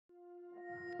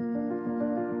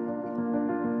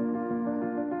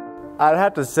I'd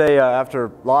have to say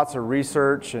after lots of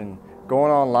research and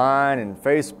going online and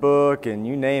Facebook and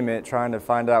you name it, trying to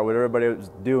find out what everybody was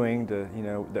doing to,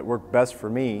 that worked best for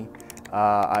me,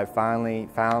 I finally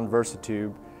found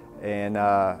VersaTube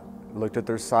and looked at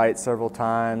their site several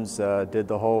times, did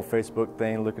the whole Facebook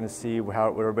thing, looking to see what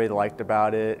everybody liked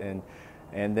about it,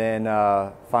 and then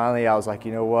finally I was like,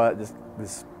 you know what,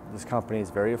 this company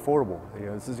is very affordable.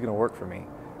 This is going to work for me.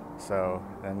 So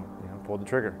then pulled the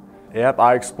trigger. Yep,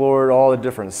 I explored all the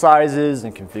different sizes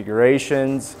and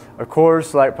configurations. Of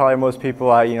course, like probably most people,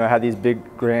 I had these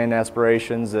big grand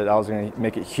aspirations that I was going to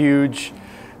make it huge,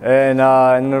 and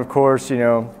of course,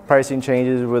 pricing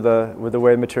changes with the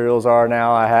way materials are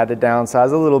now. I had to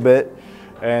downsize a little bit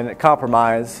and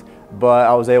compromise, but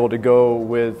I was able to go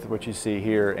with what you see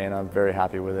here, and I'm very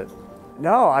happy with it.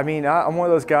 No, I mean, I'm one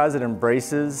of those guys that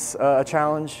embraces a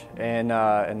challenge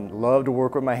and love to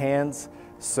work with my hands.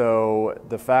 So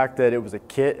the fact that it was a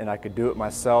kit and I could do it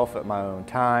myself at my own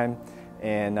time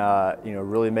and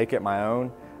really make it my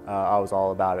own, I was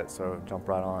all about it, so jump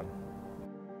right on.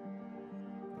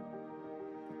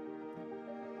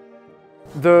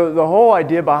 The whole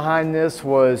idea behind this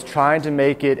was trying to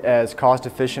make it as cost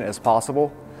efficient as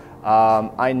possible.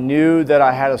 I knew that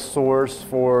I had a source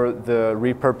for the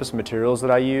repurposed materials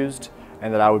that I used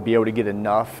and that I would be able to get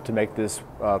enough to make this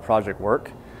project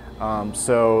work.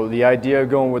 So the idea of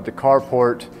going with the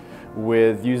carport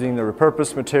with using the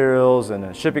repurposed materials and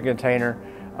a shipping container,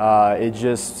 it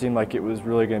just seemed like it was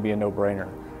really going to be a no-brainer,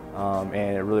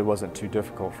 and it really wasn't too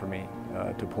difficult for me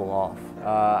to pull off.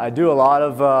 I do a lot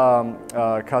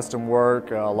of custom work,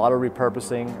 a lot of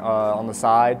repurposing on the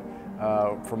side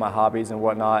for my hobbies and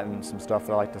whatnot, and some stuff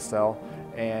that I like to sell,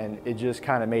 and it just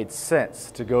kind of made sense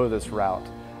to go this route,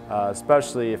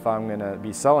 especially if I'm going to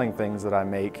be selling things that I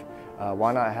make.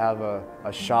 Why not have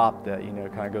a shop that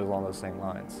kind of goes along those same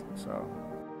lines?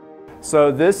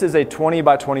 So this is a 20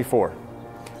 by 24.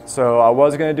 So I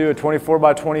was going to do a 24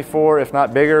 by 24, if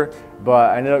not bigger, but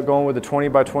I ended up going with a 20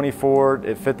 by 24.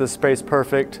 It fit the space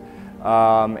perfect,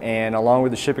 and along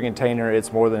with the shipping container,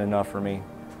 it's more than enough for me.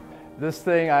 This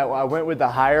thing, I went with the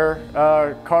higher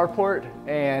carport,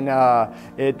 and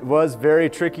it was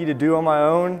very tricky to do on my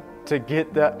own, to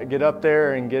get up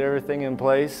there and get everything in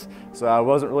place. So I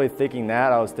wasn't really thinking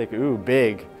that. I was thinking, ooh,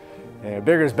 big.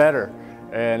 Bigger's better.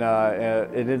 And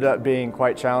it ended up being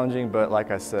quite challenging, but like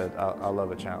I said, I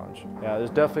love a challenge. Yeah, there's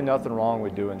definitely nothing wrong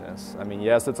with doing this. I mean,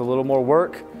 yes, it's a little more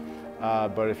work,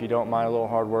 but if you don't mind a little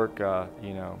hard work,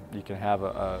 you can have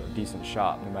a decent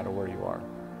shop no matter where you are.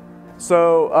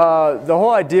 So the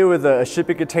whole idea with a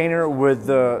shipping container with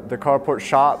the carport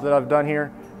shop that I've done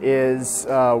here is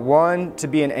one, to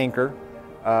be an anchor,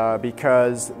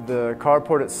 because the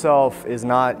carport itself is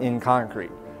not in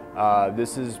concrete.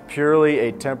 This is purely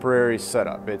a temporary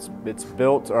setup. It's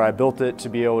built, or I built it to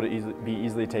be able to be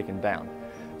easily taken down.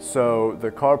 So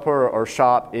the carport or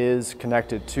shop is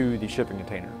connected to the shipping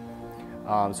container,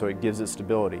 so it gives it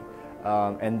stability.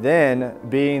 And then,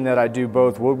 being that I do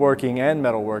both woodworking and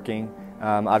metalworking,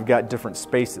 I've got different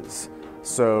spaces.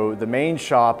 So the main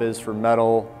shop is for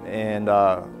metal and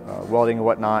welding and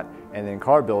whatnot, and then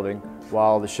car building,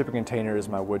 while the shipping container is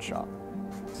my wood shop.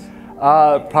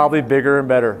 Probably bigger and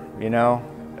better,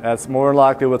 That's more than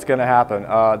likely what's going to happen.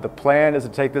 The plan is to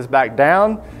take this back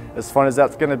down, as fun as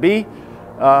that's going to be,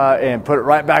 and put it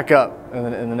right back up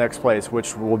in the next place,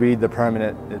 which will be the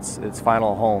permanent, its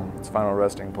final home, its final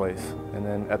resting place. And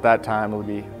then at that time, it'll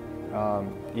be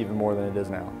even more than it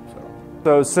is now.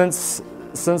 So since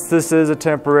this is a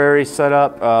temporary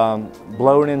setup,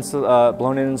 blown-in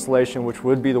insulation, which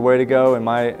would be the way to go in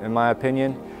my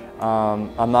opinion,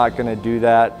 I'm not going to do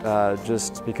that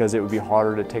just because it would be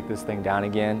harder to take this thing down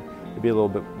again. It'd be a little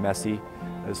bit messy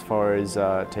as far as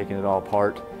taking it all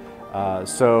apart.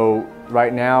 So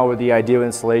right now, with the idea of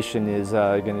insulation is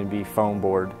going to be foam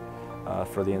board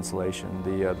for the insulation,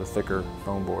 the thicker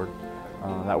foam board.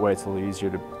 That way it's a little easier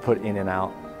to put in and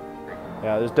out.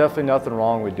 Yeah, there's definitely nothing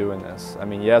wrong with doing this. I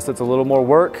mean, yes, it's a little more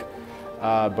work,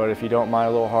 but if you don't mind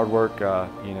a little hard work,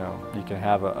 you can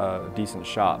have a decent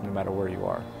shop no matter where you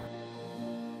are.